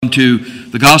To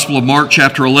the Gospel of Mark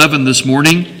chapter 11 this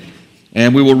morning,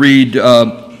 and we will read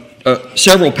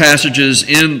several passages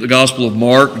in the Gospel of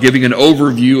Mark giving an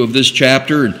overview of this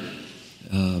chapter.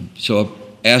 So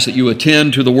I ask that you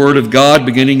attend to the Word of God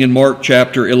beginning in Mark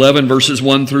chapter 11 verses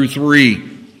 1 through 3.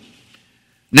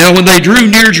 Now when they drew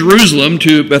near Jerusalem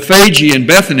to Bethphage and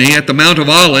Bethany at the Mount of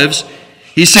Olives,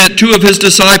 he sent two of his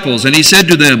disciples, and he said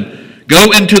to them, "Go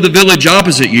into the village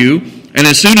opposite you, and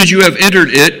as soon as you have entered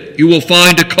it, you will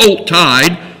find a colt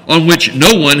tied on which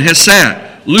no one has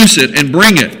sat. Loose it and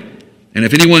bring it. And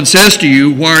if anyone says to you,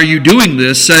 'Why are you doing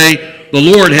this?' say, 'The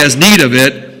Lord has need of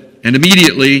it,' and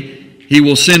immediately he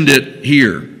will send it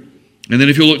here." And then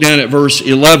if you look down at verse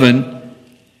 11,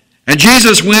 "And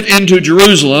Jesus went into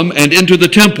Jerusalem and into the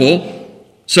temple.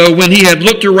 So when he had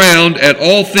looked around at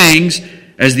all things,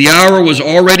 as the hour was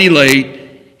already late,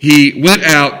 he went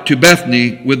out to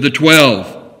Bethany with the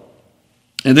 12.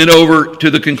 And then over to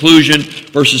the conclusion,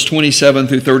 verses 27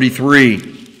 through 33.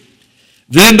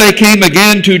 "Then they came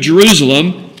again to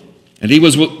Jerusalem, and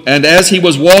as he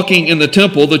was walking in the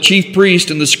temple, the chief priest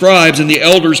and the scribes and the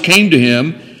elders came to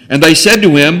him, and they said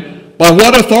to him, 'By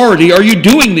what authority are you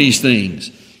doing these things?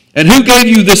 And who gave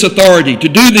you this authority to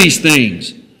do these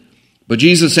things?' But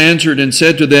Jesus answered and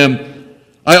said to them,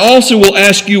 'I also will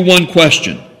ask you one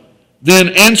question. Then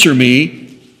answer me,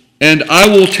 and I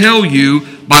will tell you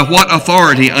by what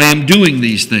authority I am doing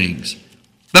these things.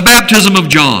 The baptism of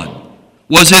John,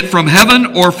 was it from heaven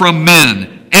or from men?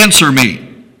 Answer me.'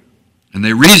 And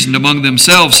they reasoned among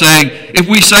themselves, saying, 'If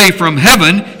we say from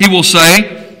heaven, he will say,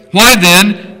 Why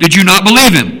then did you not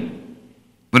believe him?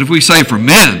 But if we say from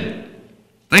men,'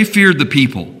 they feared the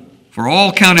people, for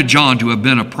all counted John to have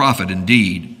been a prophet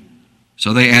indeed.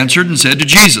 So they answered and said to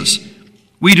Jesus,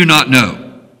 'We do not know.'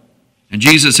 And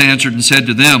Jesus answered and said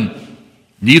to them,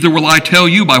 'Neither will I tell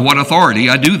you by what authority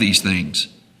I do these things.'"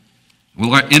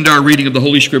 We'll end our reading of the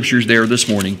Holy Scriptures there this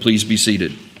morning. Please be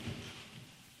seated.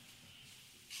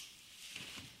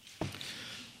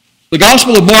 The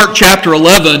Gospel of Mark chapter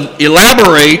 11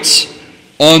 elaborates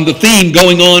on the theme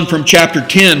going on from chapter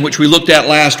 10, which we looked at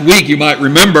last week. You might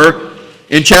remember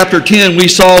in chapter 10 we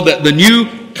saw that the new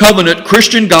covenant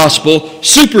Christian gospel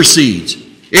supersedes.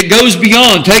 It goes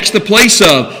beyond, takes the place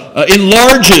of,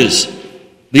 enlarges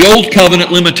the old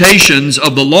covenant limitations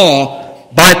of the law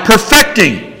by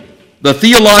perfecting the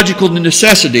theological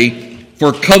necessity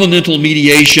for covenantal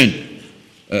mediation.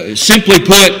 Simply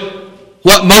put,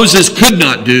 what Moses could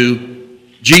not do,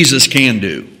 Jesus can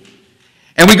do.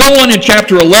 And we go on in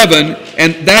chapter 11,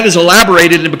 and that is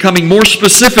elaborated and becoming more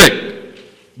specific.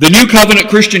 The new covenant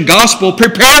Christian gospel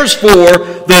prepares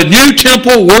for the new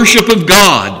temple worship of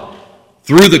God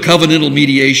through the covenantal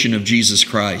mediation of Jesus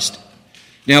Christ.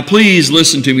 Now, please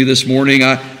listen to me this morning.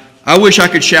 I wish I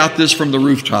could shout this from the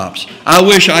rooftops. I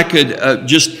wish I could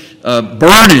just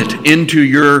burn it into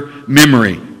your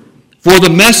memory. For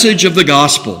the message of the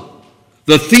gospel,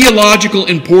 the theological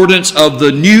importance of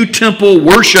the new temple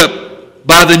worship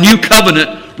by the new covenant,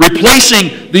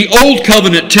 replacing the old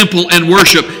covenant temple and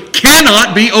worship,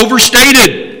 cannot be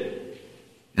overstated.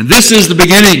 And this is the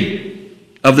beginning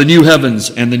of the new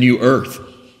heavens and the new earth.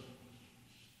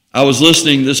 I was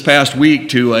listening this past week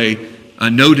to a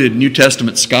noted New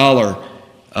Testament scholar,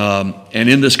 and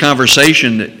in this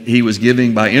conversation that he was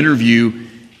giving by interview,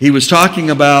 he was talking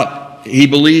about, he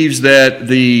believes that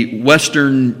the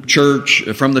Western church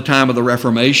from the time of the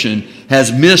Reformation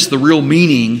has missed the real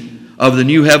meaning of the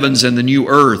new heavens and the new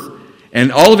earth.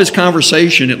 And all of his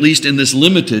conversation, at least in this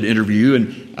limited interview,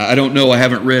 and I don't know, I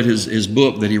haven't read his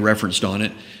book that he referenced on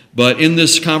it, but in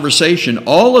this conversation,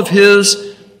 all of his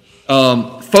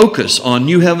focus on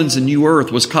new heavens and new earth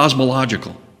was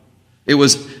cosmological. It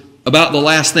was about the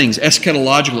last things,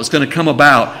 eschatological. It's going to come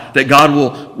about that God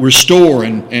will restore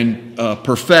and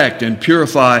perfect and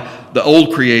purify the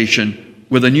old creation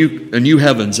with a new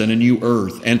heavens and a new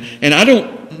earth. And I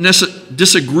don't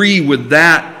disagree with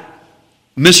that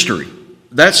mystery.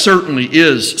 That certainly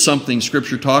is something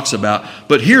Scripture talks about.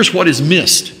 But here's what is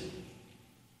missed.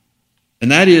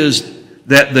 And that is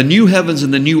that the new heavens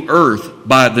and the new earth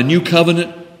by the new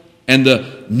covenant and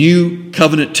the new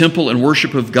covenant temple and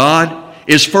worship of God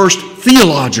is first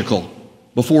theological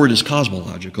before it is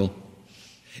cosmological.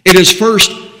 It is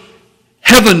first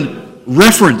heaven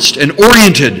referenced and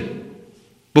oriented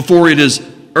before it is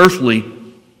earthly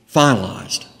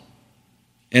finalized.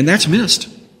 And that's missed.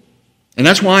 And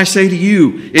that's why I say to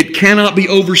you, it cannot be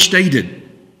overstated,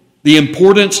 the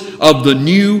importance of the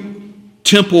new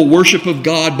temple worship of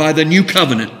God by the new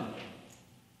covenant,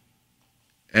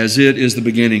 as it is the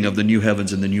beginning of the new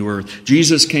heavens and the new earth.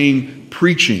 Jesus came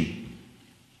preaching,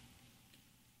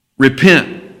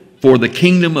 repent, for the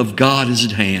kingdom of God is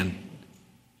at hand.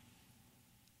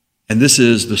 And this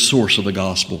is the source of the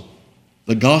gospel.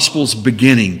 The gospel's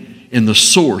beginning in the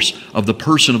source of the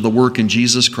person of the work in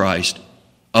Jesus Christ,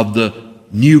 of the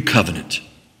new covenant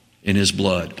in His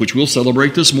blood, which we'll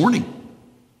celebrate this morning.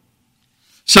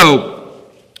 So,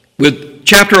 with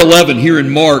chapter 11 here in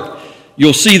Mark,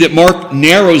 you'll see that Mark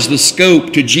narrows the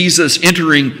scope to Jesus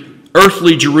entering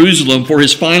earthly Jerusalem for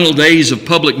His final days of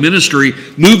public ministry,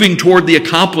 moving toward the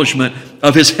accomplishment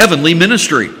of His heavenly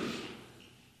ministry.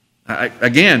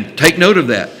 Again, take note of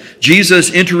that.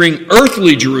 Jesus entering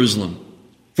earthly Jerusalem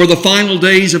for the final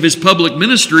days of His public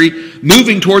ministry,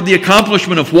 moving toward the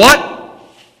accomplishment of what?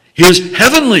 His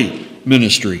heavenly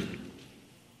ministry.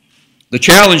 The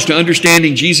challenge to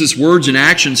understanding Jesus' words and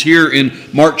actions here in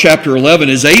Mark chapter 11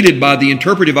 is aided by the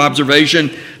interpretive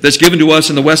observation that's given to us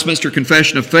in the Westminster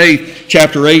Confession of Faith,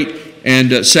 chapter 8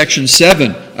 and section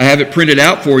 7. I have it printed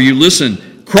out for you.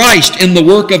 Listen, Christ in the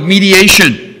work of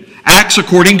mediation acts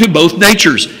according to both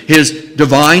natures, His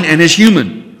divine and His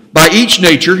human. By each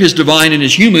nature, His divine and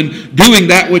His human, doing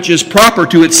that which is proper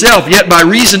to itself, yet by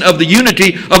reason of the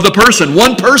unity of the person,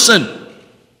 one person,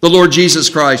 the Lord Jesus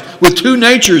Christ, with two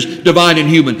natures, divine and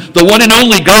human, the one and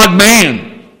only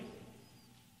God-man.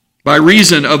 By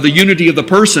reason of the unity of the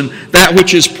person, that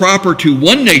which is proper to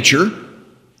one nature,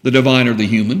 the divine or the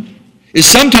human, is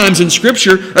sometimes in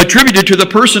Scripture attributed to the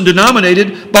person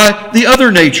denominated by the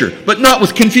other nature, but not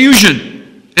with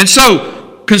confusion. And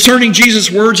so, concerning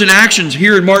Jesus' words and actions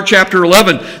here in Mark chapter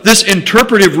 11, this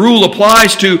interpretive rule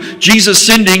applies to Jesus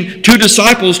sending two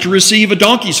disciples to receive a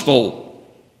donkey's foal.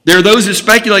 There are those who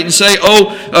speculate and say,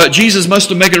 Jesus must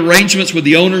have made arrangements with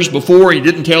the owners before. He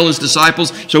didn't tell His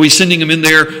disciples, so He's sending them in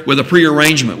there with a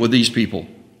prearrangement with these people.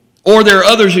 Or there are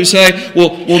others who say,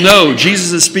 well, no,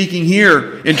 Jesus is speaking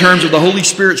here in terms of the Holy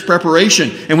Spirit's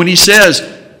preparation. And when He says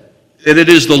that it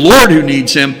is the Lord who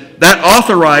needs Him, that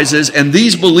authorizes, and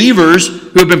these believers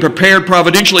who have been prepared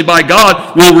providentially by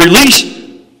God will release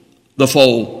the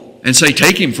foal and say,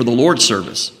 take Him for the Lord's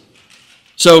service.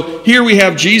 So here we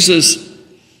have Jesus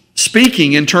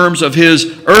speaking in terms of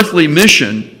His earthly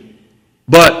mission,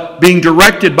 but being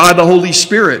directed by the Holy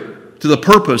Spirit to the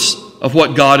purpose of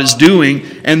what God is doing.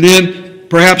 And then,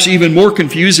 perhaps even more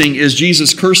confusing, is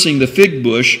Jesus cursing the fig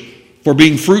bush for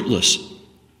being fruitless.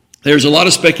 There's a lot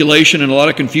of speculation and a lot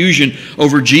of confusion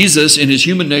over Jesus in His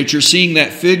human nature, seeing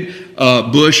that fig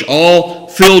bush all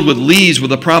filled with leaves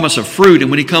with a promise of fruit. And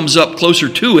when He comes up closer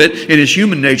to it in His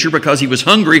human nature, because He was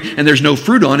hungry and there's no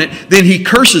fruit on it, then He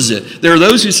curses it. There are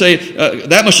those who say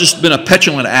that must have just been a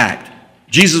petulant act.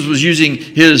 Jesus was using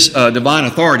His divine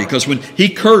authority, because when He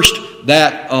cursed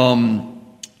that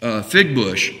fig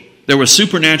bush, there was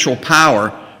supernatural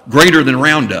power greater than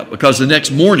Roundup, because the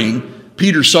next morning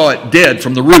Peter saw it dead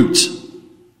from the roots.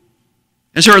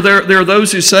 And so there are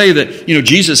those who say that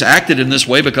Jesus acted in this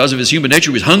way because of His human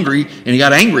nature. He was hungry and He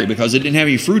got angry because it didn't have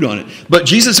any fruit on it. But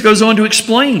Jesus goes on to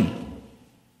explain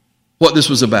what this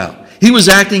was about. He was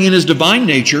acting in His divine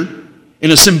nature in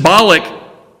a symbolic,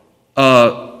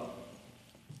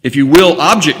 if you will,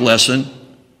 object lesson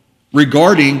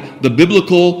regarding the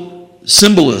biblical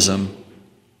symbolism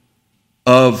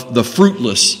of the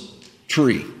fruitless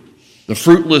tree, the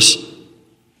fruitless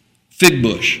fig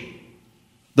bush,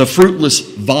 the fruitless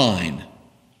vine.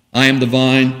 I am the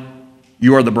vine,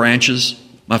 you are the branches.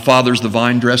 My Father's the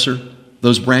vine dresser,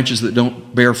 those branches that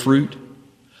don't bear fruit.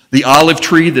 The olive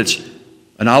tree that's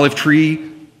an olive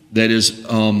tree that is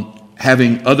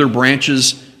having other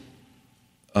branches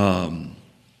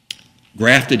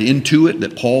grafted into it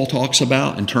that Paul talks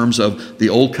about in terms of the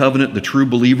old covenant, the true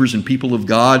believers and people of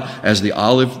God as the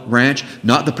olive branch,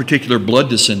 not the particular blood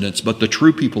descendants, but the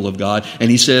true people of God. And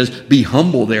he says, be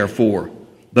humble, therefore,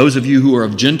 those of you who are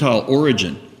of Gentile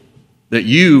origin, that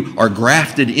you are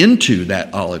grafted into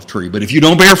that olive tree. But if you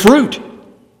don't bear fruit,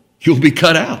 you'll be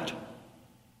cut out.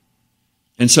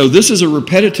 And so this is a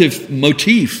repetitive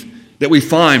motif that we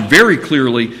find very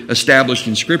clearly established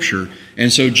in Scripture.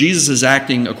 And so Jesus is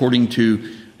acting according to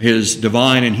His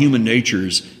divine and human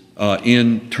natures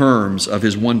in terms of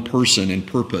His one person and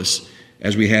purpose,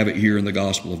 as we have it here in the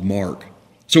Gospel of Mark.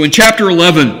 So in chapter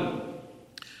 11,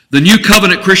 the New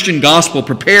Covenant Christian Gospel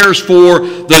prepares for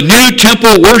the new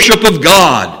temple worship of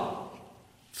God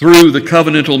through the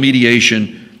covenantal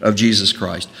mediation of Jesus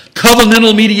Christ.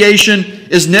 Covenantal mediation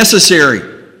is necessary.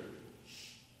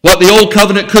 What the old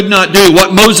covenant could not do,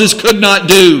 what Moses could not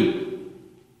do,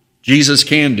 Jesus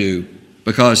can do,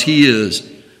 because He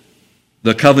is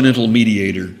the covenantal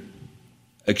mediator,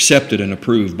 accepted and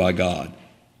approved by God.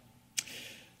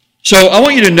 So I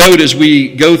want you to note as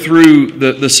we go through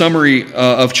the summary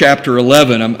of chapter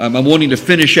 11, I'm wanting to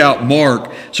finish out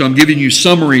Mark, so I'm giving you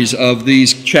summaries of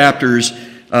these chapters.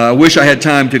 I wish I had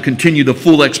time to continue the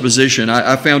full exposition.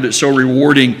 I found it so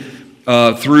rewarding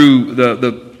through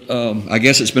I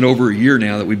guess it's been over a year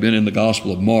now that we've been in the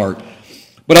Gospel of Mark.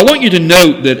 But I want you to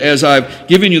note that as I've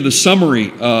given you the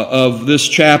summary of this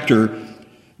chapter,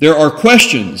 there are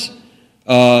questions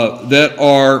that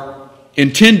are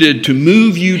intended to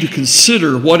move you to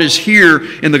consider what is here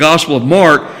in the Gospel of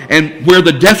Mark and where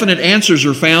the definite answers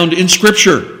are found in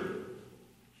Scripture.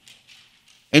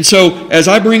 And so, as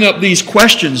I bring up these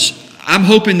questions, I'm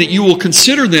hoping that you will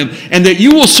consider them and that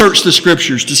you will search the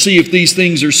Scriptures to see if these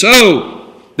things are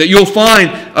so, that you'll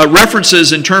find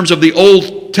references in terms of the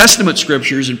Old Testament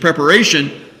Scriptures in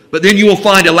preparation, but then you will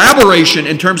find elaboration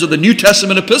in terms of the New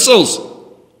Testament epistles.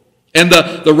 And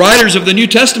the writers of the New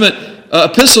Testament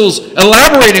epistles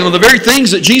elaborating on the very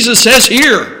things that Jesus says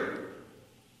here.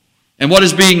 And what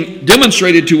is being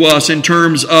demonstrated to us in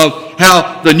terms of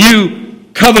how the new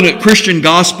covenant Christian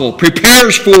gospel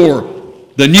prepares for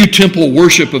the new temple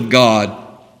worship of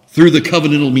God through the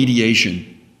covenantal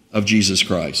mediation of Jesus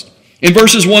Christ. In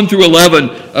verses 1 through 11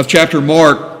 of chapter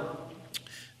Mark,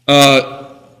 in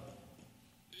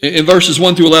verses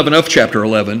 1 through 11 of chapter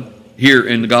 11, here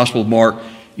in the Gospel of Mark,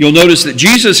 you'll notice that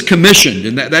Jesus commissioned,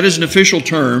 and that is an official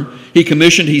term,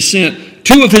 he sent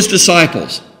 2 of his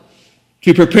disciples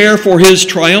to prepare for his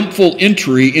triumphal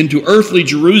entry into earthly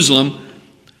Jerusalem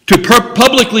to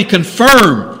publicly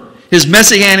confirm his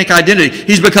messianic identity.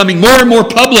 He's becoming more and more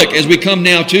public as we come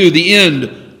now to the end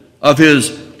of his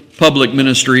public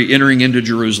ministry, entering into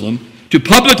Jerusalem, to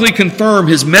publicly confirm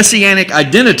his messianic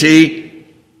identity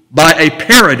by a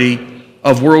parody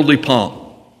of worldly pomp.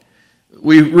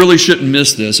 We really shouldn't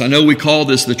miss this. I know we call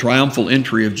this the triumphal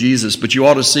entry of Jesus, but you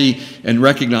ought to see and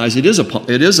recognize it is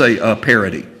a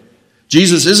parody.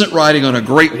 Jesus isn't riding on a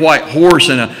great white horse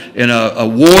in a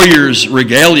warrior's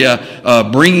regalia,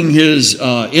 bringing his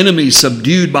enemies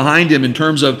subdued behind him in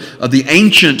terms of the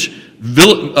ancient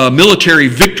military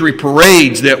victory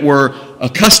parades that were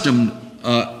accustomed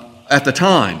at the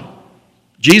time.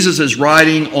 Jesus is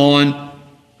riding on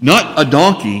not a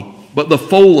donkey, but the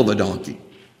foal of a donkey.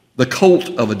 The colt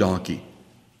of a donkey,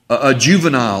 a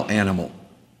juvenile animal,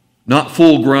 not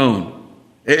full grown.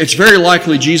 It's very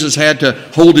likely Jesus had to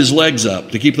hold his legs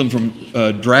up to keep them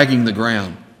from dragging the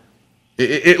ground.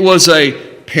 It was a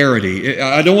parody.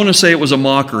 I don't want to say it was a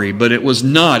mockery, but it was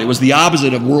not. It was the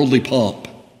opposite of worldly pomp.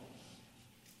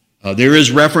 There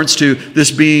is reference to this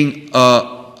being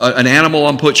an animal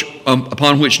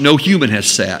upon which no human has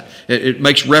sat. It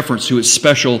makes reference to its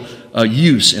special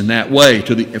use in that way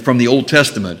from the Old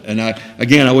Testament. And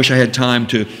I wish I had time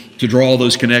to draw all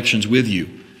those connections with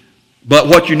you. But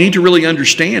what you need to really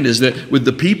understand is that with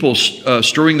the people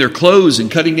strewing their clothes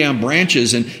and cutting down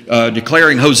branches and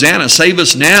declaring, Hosanna, save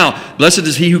us now, blessed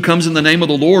is he who comes in the name of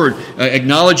the Lord,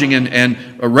 acknowledging and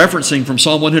referencing from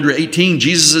Psalm 118,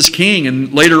 Jesus is king.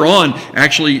 And later on,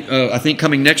 actually, I think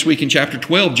coming next week in chapter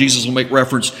 12, Jesus will make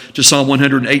reference to Psalm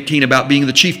 118 about being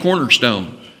the chief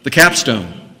cornerstone, the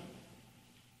capstone.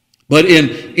 But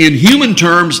in human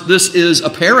terms, this is a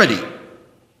parody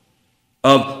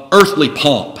of earthly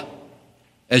pomp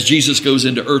as Jesus goes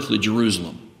into earthly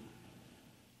Jerusalem.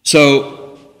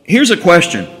 So here's a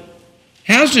question.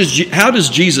 How does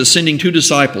Jesus sending 2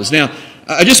 disciples? Now,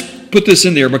 I just put this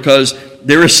in there because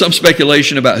there is some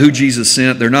speculation about who Jesus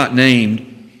sent. They're not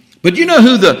named. But you know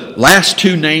who the last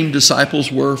 2 named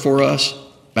disciples were for us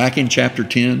back in chapter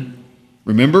 10?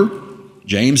 Remember?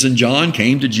 James and John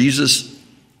came to Jesus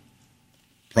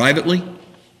privately.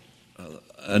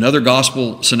 Another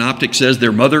gospel synoptic says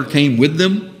their mother came with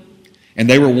them. And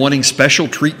they were wanting special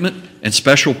treatment and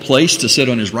special place to sit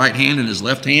on his right hand and his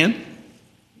left hand.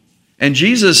 And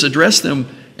Jesus addressed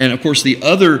them, and of course the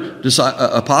other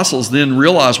apostles then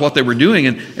realized what they were doing,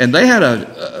 and they had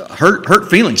hurt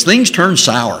feelings. Things turned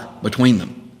sour between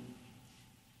them.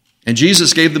 And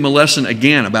Jesus gave them a lesson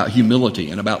again about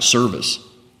humility and about service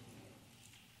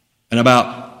and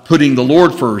about putting the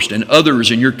Lord first and others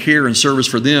in your care and service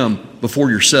for them before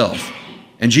yourself.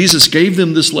 And Jesus gave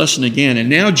them this lesson again. And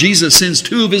now Jesus sends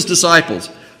 2 of his disciples.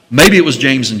 Maybe it was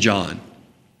James and John.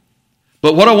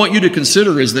 But what I want you to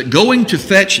consider is that going to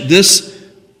fetch this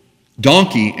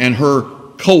donkey and her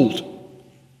colt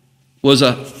was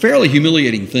a fairly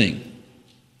humiliating thing.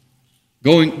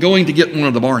 Going to get one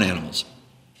of the barn animals.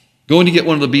 Going to get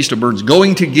one of the beasts of burdens.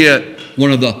 Going to get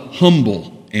one of the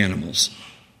humble animals.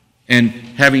 And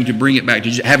having to bring it back,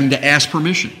 having to ask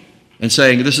permission. And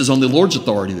saying, this is on the Lord's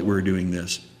authority that we're doing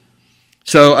this.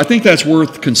 So I think that's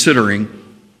worth considering.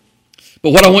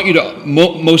 But what I want you to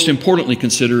most importantly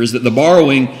consider is that the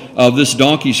borrowing of this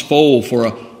donkey's foal for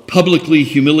a publicly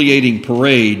humiliating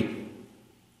parade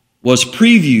was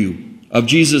preview of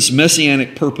Jesus'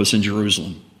 messianic purpose in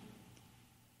Jerusalem.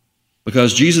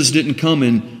 Because Jesus didn't come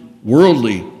in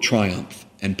worldly triumph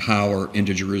and power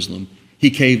into Jerusalem.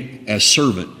 He came as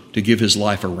servant to give his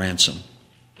life a ransom.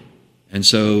 And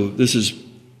so this is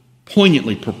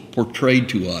poignantly portrayed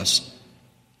to us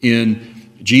in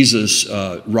Jesus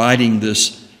riding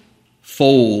this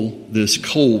foal, this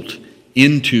colt,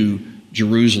 into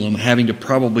Jerusalem, having to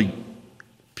probably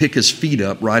pick his feet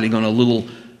up, riding on a little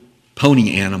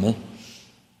pony animal.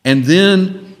 And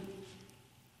then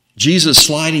Jesus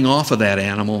sliding off of that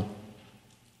animal,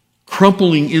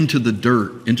 crumpling into the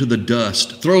dirt, into the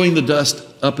dust, throwing the dust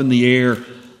up in the air,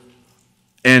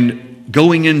 and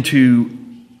going into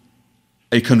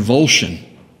a convulsion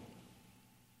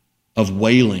of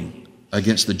wailing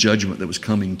against the judgment that was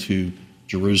coming to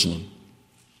Jerusalem.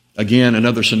 Again,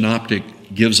 another synoptic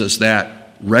gives us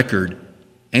that record,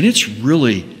 and it's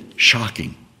really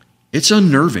shocking. It's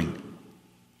unnerving.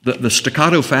 The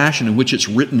staccato fashion in which it's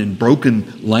written in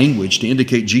broken language to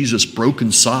indicate Jesus'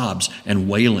 broken sobs and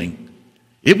wailing,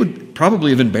 it would probably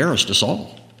have embarrassed us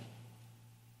all.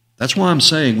 That's why I'm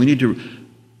saying we need to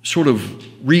sort of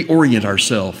reorient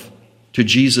ourselves to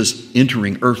Jesus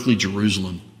entering earthly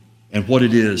Jerusalem and what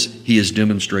it is he is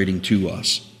demonstrating to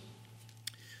us.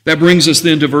 That brings us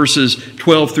then to verses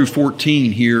 12 through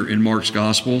 14 here in Mark's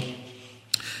Gospel.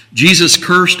 Jesus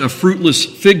cursed a fruitless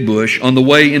fig bush on the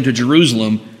way into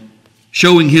Jerusalem,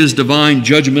 showing his divine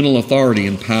judgmental authority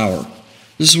and power.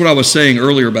 This is what I was saying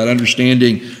earlier about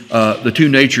understanding the two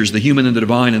natures, the human and the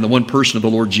divine, and the one person of the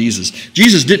Lord Jesus.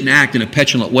 Jesus didn't act in a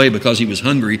petulant way because he was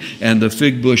hungry and the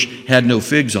fig bush had no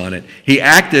figs on it. He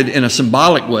acted in a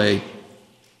symbolic way.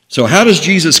 So how does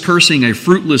Jesus cursing a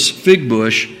fruitless fig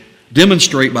bush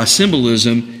demonstrate by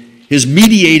symbolism his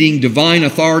mediating divine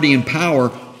authority and power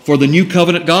for the new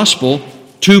covenant gospel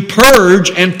to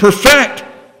purge and perfect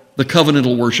the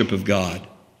covenantal worship of God?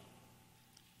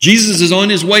 Jesus is on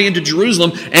his way into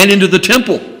Jerusalem and into the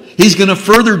temple. He's going to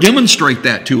further demonstrate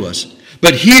that to us.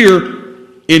 But here,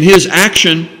 in his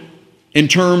action, in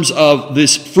terms of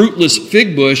this fruitless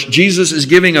fig bush, Jesus is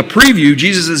giving a preview,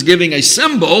 Jesus is giving a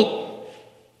symbol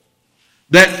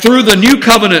that through the new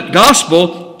covenant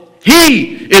gospel,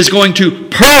 he is going to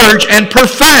purge and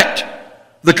perfect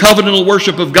the covenantal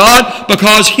worship of God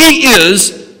because he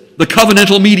is the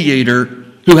covenantal mediator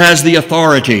who has the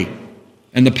authority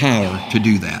and the power to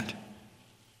do that.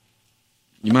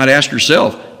 You might ask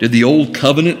yourself, did the old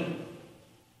covenant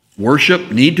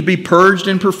worship need to be purged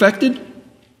and perfected?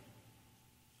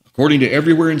 According to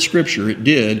everywhere in Scripture, it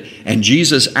did, and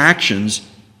Jesus' actions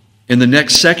in the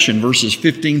next section, verses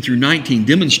 15 through 19,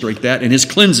 demonstrate that in his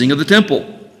cleansing of the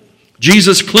temple.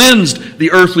 Jesus cleansed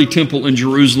the earthly temple in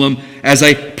Jerusalem as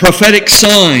a prophetic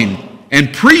sign and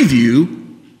preview,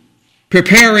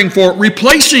 preparing for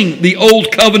replacing the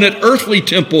old covenant earthly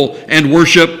temple and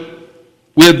worship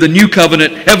with the new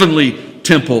covenant heavenly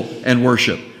temple and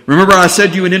worship. Remember I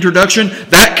said to you in introduction,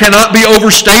 that cannot be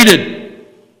overstated.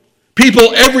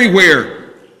 People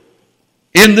everywhere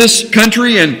in this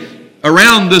country and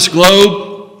around this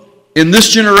globe, in this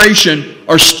generation,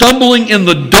 are stumbling in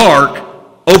the dark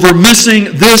over missing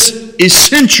this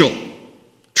essential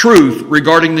truth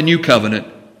regarding the new covenant,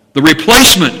 the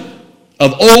replacement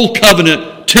of old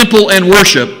covenant temple and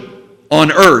worship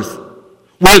on earth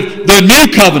with the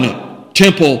new covenant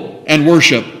temple and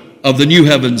worship of the new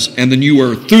heavens and the new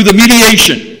earth through the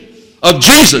mediation of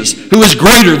Jesus, who is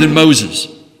greater than Moses.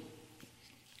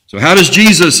 So how does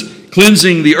Jesus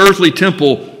cleansing the earthly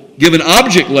temple give an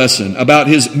object lesson about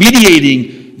his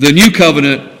mediating the new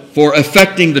covenant for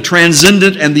effecting the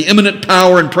transcendent and the immanent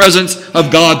power and presence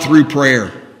of God through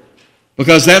prayer?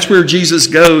 Because that's where Jesus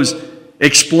goes,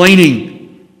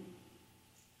 explaining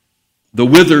the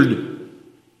withered,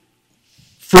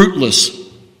 fruitless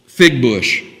fig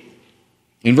bush.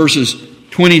 In verses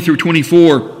 20 through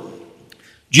 24,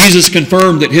 Jesus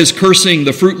confirmed that his cursing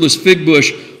the fruitless fig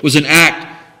bush was an act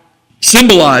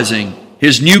symbolizing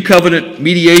his new covenant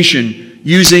mediation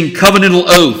using covenantal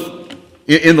oath.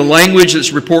 In the language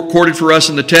that's recorded for us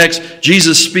in the text,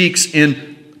 Jesus speaks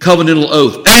in covenantal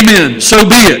oath. Amen, so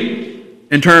be it,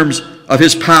 in terms of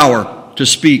his power to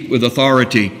speak with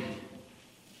authority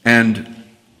and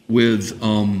with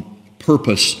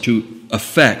purpose to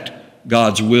effect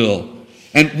God's will.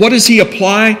 And what does he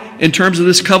apply in terms of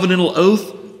this covenantal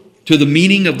oath to the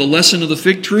meaning of the lesson of the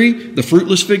fig tree, the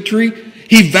fruitless fig tree?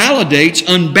 He validates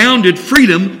unbounded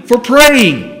freedom for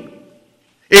praying.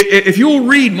 If you'll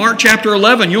read Mark chapter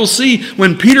 11, you'll see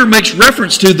when Peter makes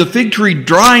reference to the fig tree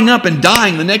drying up and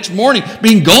dying the next morning,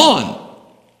 being gone.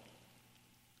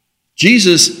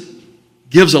 Jesus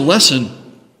gives a lesson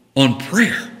on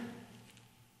prayer.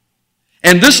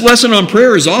 And this lesson on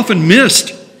prayer is often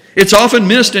missed. It's often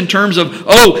missed in terms of,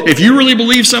 if you really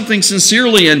believe something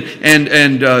sincerely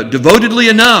and devotedly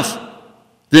enough,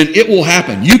 then it will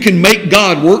happen. You can make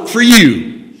God work for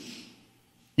you.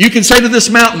 You can say to this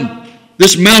mountain,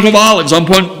 this Mount of Olives on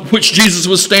which Jesus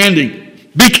was standing,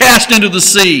 be cast into the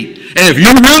sea. And if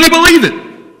you really believe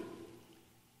it,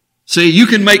 see, you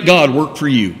can make God work for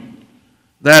you.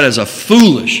 That is a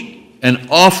foolish and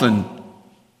often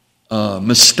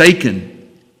mistaken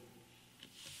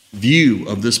view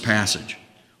of this passage.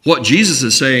 What Jesus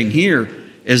is saying here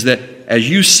is that as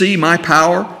you see my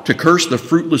power to curse the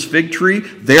fruitless fig tree,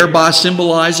 thereby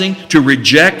symbolizing to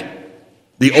reject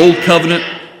the old covenant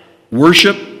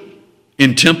worship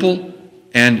in temple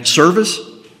and service,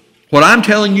 what I'm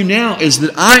telling you now is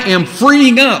that I am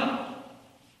freeing up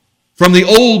from the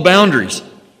old boundaries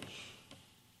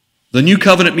the new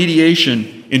covenant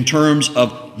mediation in terms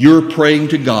of your praying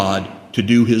to God to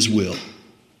do His will.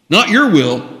 Not your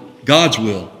will, God's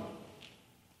will.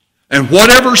 And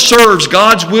whatever serves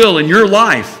God's will in your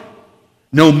life,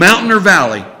 no mountain or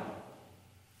valley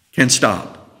can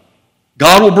stop.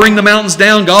 God will bring the mountains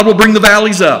down, God will bring the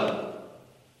valleys up.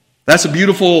 That's a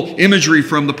beautiful imagery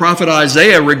from the prophet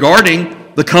Isaiah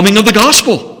regarding the coming of the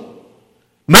gospel.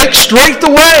 Make straight the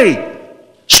way.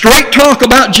 Straight talk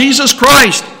about Jesus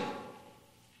Christ.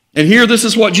 And here this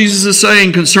is what Jesus is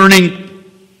saying concerning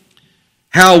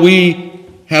how we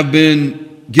have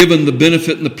been given the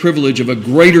benefit and the privilege of a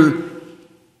greater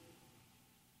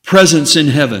presence in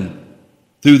heaven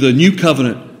through the new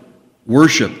covenant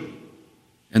worship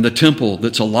and the temple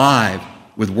that's alive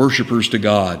with worshipers to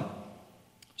God.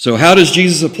 So how does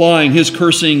Jesus, applying His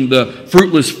cursing the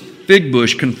fruitless fig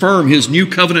bush, confirm His new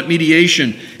covenant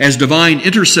mediation as divine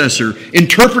intercessor,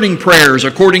 interpreting prayers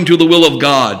according to the will of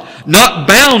God, not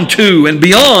bound to and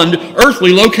beyond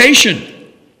earthly location?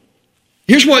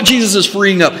 Here's what Jesus is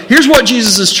freeing up. Here's what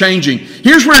Jesus is changing.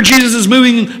 Here's where Jesus is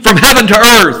moving from heaven to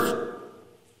earth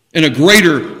in a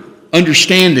greater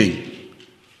understanding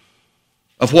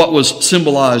of what was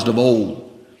symbolized of old.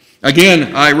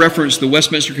 Again, I reference the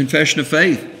Westminster Confession of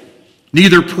Faith.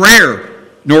 Neither prayer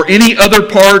nor any other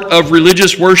part of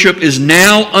religious worship is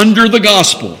now under the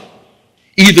gospel,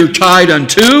 either tied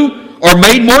unto or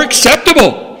made more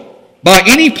acceptable by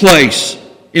any place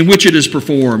in which it is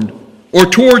performed or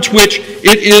towards which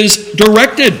it is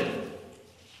directed.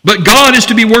 But God is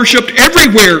to be worshipped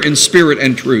everywhere in spirit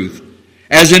and truth,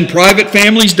 as in private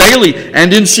families daily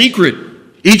and in secret,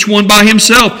 each one by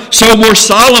himself, so more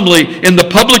solemnly in the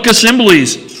public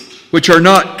assemblies, which are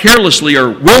not carelessly or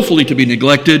willfully to be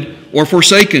neglected or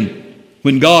forsaken,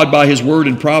 when God by His word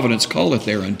and providence calleth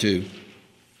thereunto.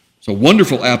 It's a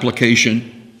wonderful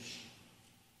application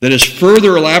that is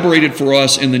further elaborated for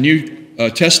us in the New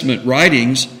Testament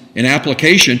writings in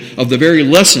application of the very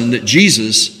lesson that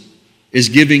Jesus is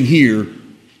giving here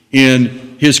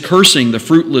in His cursing the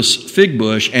fruitless fig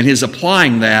bush and His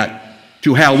applying that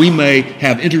to how we may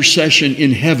have intercession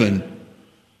in heaven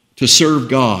to serve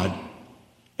God.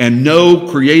 And no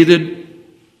created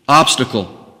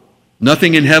obstacle,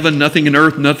 nothing in heaven, nothing in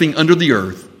earth, nothing under the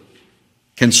earth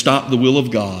can stop the will of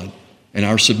God and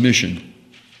our submission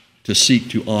to seek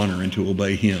to honor and to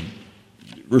obey Him.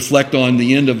 Reflect on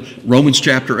the end of Romans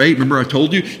chapter 8. Remember I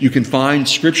told you, you can find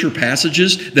scripture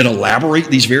passages that elaborate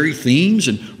these very themes.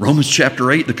 In Romans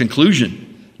chapter 8, the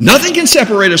conclusion. Nothing can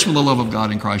separate us from the love of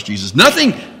God in Christ Jesus.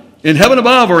 Nothing in heaven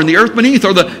above or in the earth beneath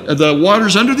or the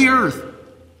waters under the earth.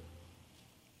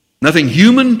 Nothing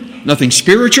human, nothing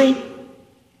spiritual.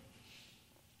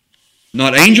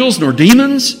 Not angels nor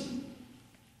demons.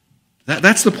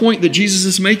 That's the point that Jesus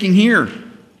is making here.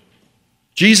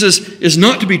 Jesus is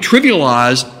not to be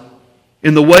trivialized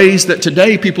in the ways that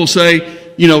today people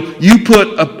say, you put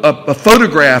a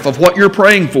photograph of what you're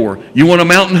praying for. You want a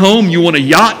mountain home, you want a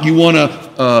yacht, you want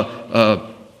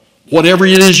whatever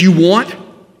it is you want.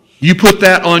 You put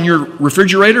that on your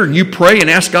refrigerator and you pray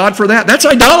and ask God for that. That's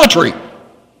idolatry.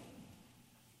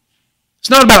 It's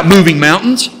not about moving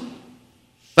mountains.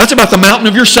 That's about the mountain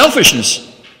of your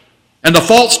selfishness. And the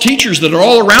false teachers that are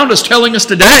all around us telling us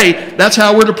today that's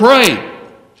how we're to pray.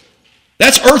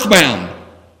 That's earthbound.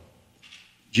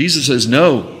 Jesus says,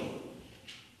 no.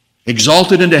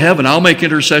 Exalted into heaven, I'll make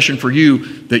intercession for you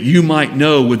that you might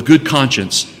know with good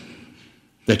conscience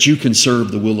that you can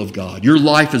serve the will of God. Your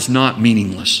life is not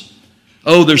meaningless.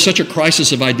 Oh, there's such a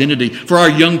crisis of identity for our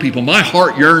young people. My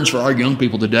heart yearns for our young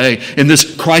people today in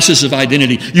this crisis of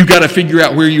identity. You've got to figure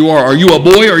out where you are. Are you a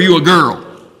boy or are you a girl?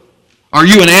 Are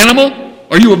you an animal?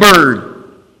 Are you a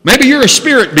bird? Maybe you're a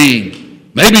spirit being.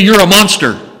 Maybe you're a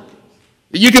monster.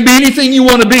 You can be anything you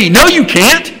want to be. No, you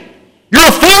can't. You're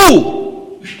a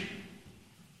fool.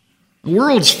 The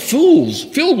world's fools,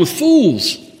 filled with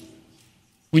fools,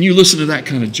 when you listen to that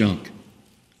kind of junk.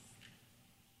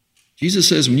 Jesus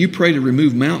says when you pray to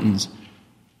remove mountains,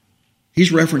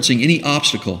 he's referencing any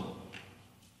obstacle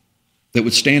that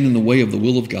would stand in the way of the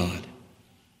will of God.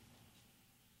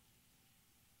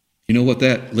 You know what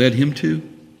that led him to?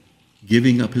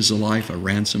 Giving up his life a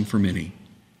ransom for many.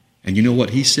 And you know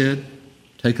what he said?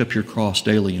 Take up your cross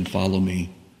daily and follow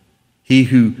me. He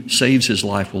who saves his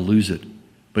life will lose it,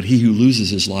 but he who loses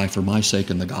his life for my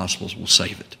sake and the gospel's will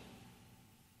save it.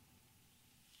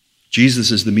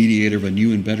 Jesus is the mediator of a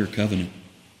new and better covenant.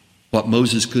 What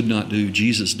Moses could not do,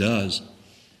 Jesus does.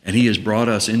 And he has brought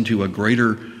us into a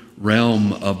greater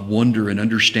realm of wonder and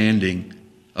understanding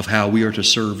of how we are to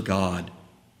serve God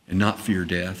and not fear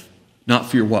death, not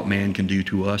fear what man can do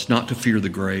to us, not to fear the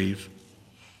grave,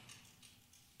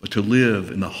 but to live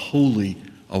in the holy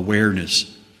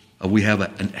awareness of we have a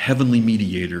heavenly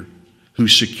mediator who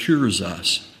secures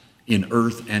us in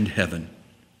earth and heaven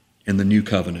in the new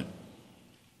covenant.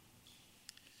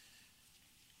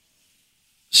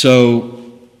 So,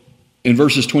 in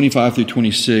verses 25 through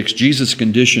 26, Jesus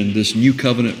conditioned this new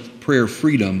covenant prayer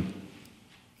freedom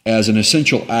as an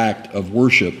essential act of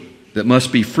worship that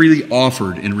must be freely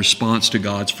offered in response to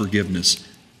God's forgiveness.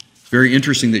 It's very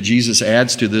interesting that Jesus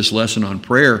adds to this lesson on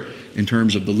prayer in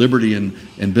terms of the liberty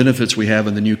and benefits we have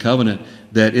in the new covenant,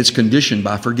 that it's conditioned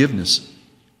by forgiveness.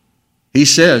 He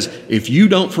says, if you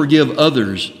don't forgive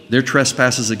others their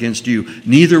trespasses against you,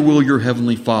 neither will your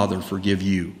heavenly Father forgive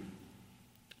you.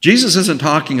 Jesus isn't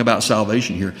talking about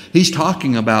salvation here. He's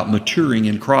talking about maturing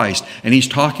in Christ, and he's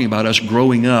talking about us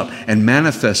growing up and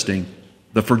manifesting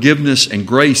the forgiveness and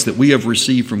grace that we have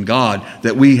received from God,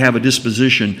 that we have a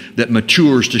disposition that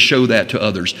matures to show that to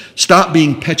others. Stop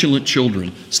being petulant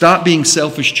children. Stop being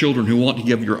selfish children who want to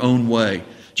give your own way.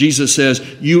 Jesus says,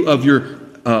 you of your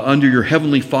under your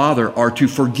heavenly Father are to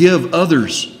forgive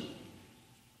others,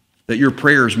 that your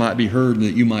prayers might be heard and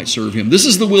that you might serve him. This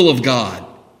is the will of God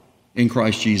in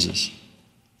Christ Jesus,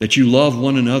 that you love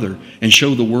one another and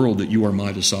show the world that you are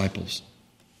my disciples.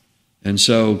 And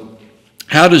so,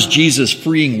 how does Jesus'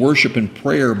 freeing worship and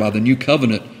prayer by the new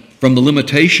covenant from the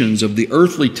limitations of the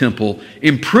earthly temple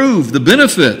improve the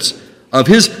benefits of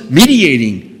his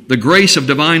mediating the grace of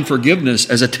divine forgiveness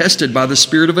as attested by the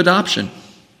Spirit of adoption?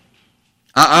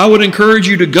 I would encourage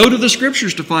you to go to the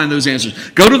Scriptures to find those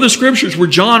answers. Go to the Scriptures where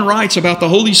John writes about the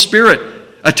Holy Spirit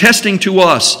attesting to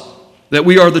us that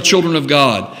we are the children of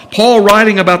God. Paul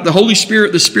writing about the Holy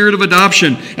Spirit, the Spirit of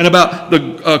adoption, and about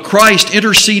the Christ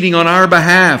interceding on our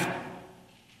behalf.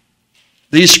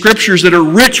 These Scriptures that are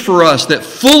rich for us, that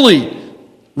fully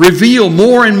reveal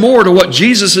more and more to what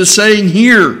Jesus is saying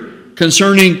here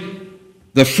concerning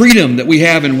the freedom that we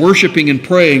have in worshiping and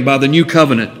praying by the new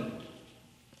covenant.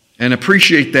 And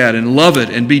appreciate that and love it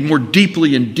and be more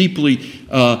deeply and deeply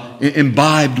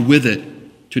imbibed with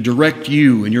it to direct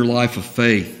you in your life of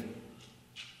faith.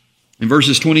 In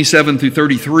verses 27 through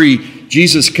 33,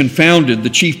 Jesus confounded the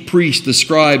chief priests, the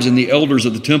scribes, and the elders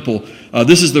of the temple.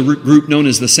 This is the group known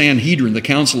as the Sanhedrin, the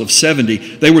Council of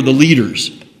 70. They were the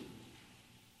leaders.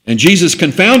 And Jesus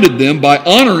confounded them by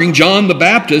honoring John the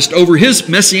Baptist over his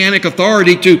messianic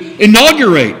authority to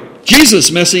inaugurate,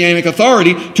 Jesus' messianic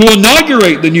authority to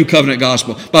inaugurate the new covenant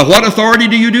gospel. By what authority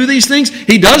do you do these things?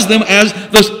 He does them as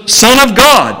the Son of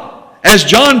God. As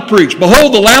John preached,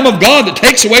 behold the Lamb of God that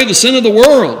takes away the sin of the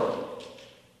world.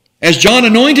 As John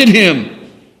anointed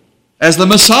him as the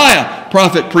Messiah,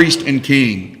 prophet, priest, and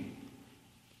king.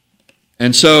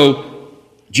 And so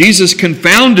Jesus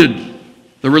confounded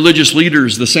the religious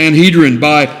leaders, the Sanhedrin,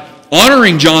 by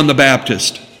honoring John the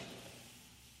Baptist.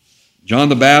 John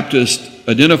the Baptist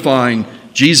identifying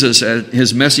Jesus as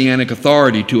his messianic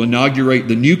authority to inaugurate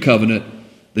the new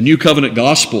covenant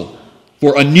gospel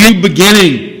for a new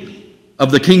beginning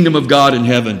of the kingdom of God in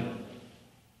heaven.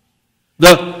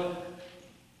 The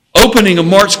opening of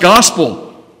Mark's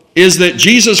gospel is that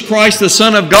Jesus Christ, the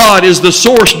Son of God, is the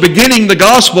source beginning the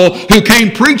gospel, who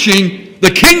came preaching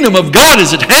the kingdom of God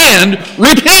is at hand.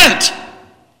 Repent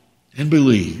and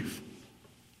believe.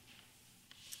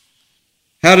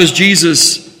 How does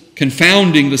Jesus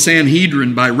confounding the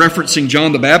Sanhedrin by referencing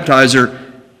John the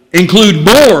Baptizer include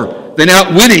more than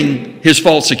outwitting his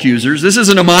false accusers? This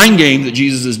isn't a mind game that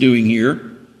Jesus is doing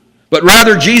here, but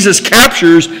rather Jesus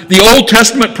captures the Old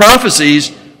Testament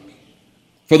prophecies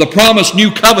for the promised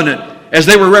new covenant as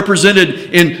they were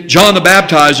represented in John the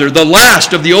Baptizer, the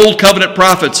last of the old covenant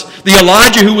prophets, the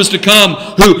Elijah who was to come,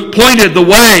 who pointed the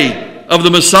way of the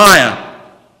Messiah.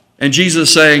 And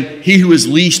Jesus saying, he who is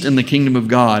least in the kingdom of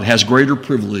God has greater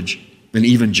privilege than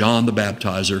even John the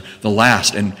Baptizer, the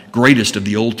last and greatest of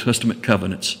the Old Testament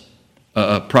prophets,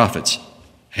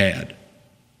 had.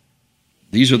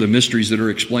 These are the mysteries that are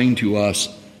explained to us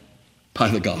by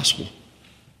the gospel.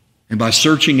 And by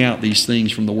searching out these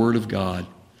things from the Word of God,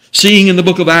 seeing in the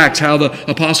book of Acts how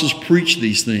the apostles preached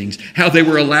these things, how they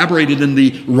were elaborated in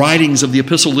the writings of the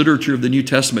epistle literature of the New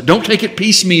Testament. Don't take it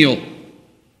piecemeal.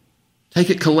 Take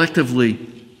it collectively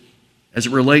as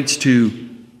it relates to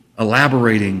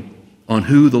elaborating on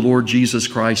who the Lord Jesus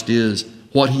Christ is,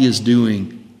 what He is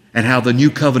doing, and how the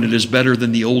new covenant is better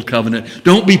than the old covenant.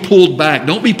 Don't be pulled back.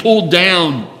 Don't be pulled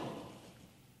down.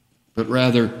 But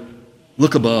rather,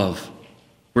 look above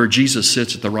where Jesus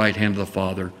sits at the right hand of the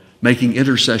Father, making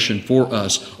intercession for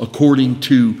us according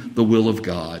to the will of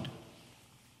God.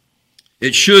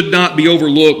 It should not be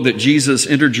overlooked that Jesus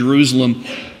entered Jerusalem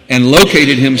and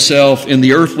located Himself in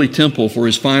the earthly temple for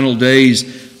His final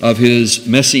days of His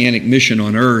messianic mission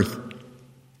on earth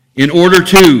in order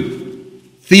to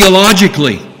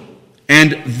theologically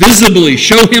and visibly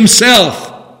show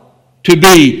Himself to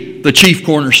be the chief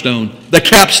cornerstone, the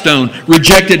capstone,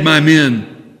 rejected by men,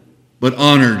 but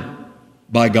honored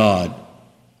by God.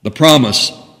 The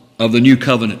promise of the new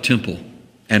covenant temple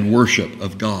and worship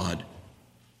of God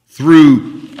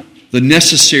through the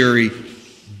necessary,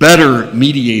 better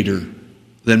mediator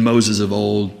than Moses of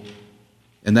old,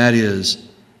 and that is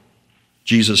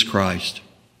Jesus Christ,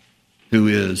 who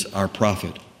is our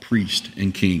prophet, priest,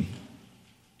 and king.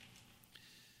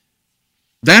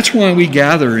 That's why we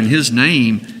gather in His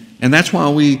name, and that's why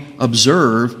we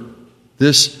observe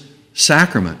this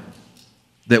sacrament,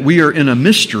 that we are in a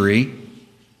mystery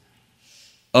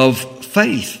of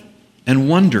faith and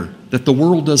wonder that the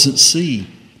world doesn't see,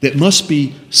 that must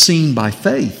be seen by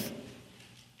faith.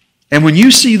 And when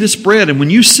you see this bread and when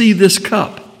you see this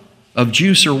cup of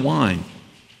juice or wine,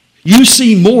 you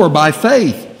see more by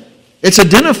faith. It's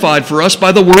identified for us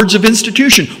by the words of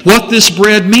institution, what this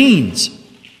bread means.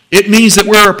 It means that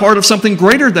we're a part of something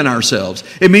greater than ourselves.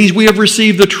 It means we have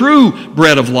received the true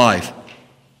bread of life.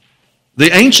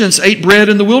 The ancients ate bread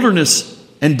in the wilderness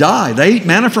and died. They ate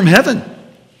manna from heaven,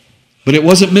 but it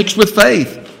wasn't mixed with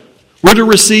faith. We're to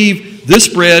receive this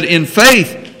bread in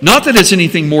faith. Not that it's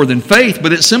anything more than faith,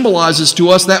 but it symbolizes to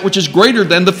us that which is greater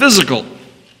than the physical.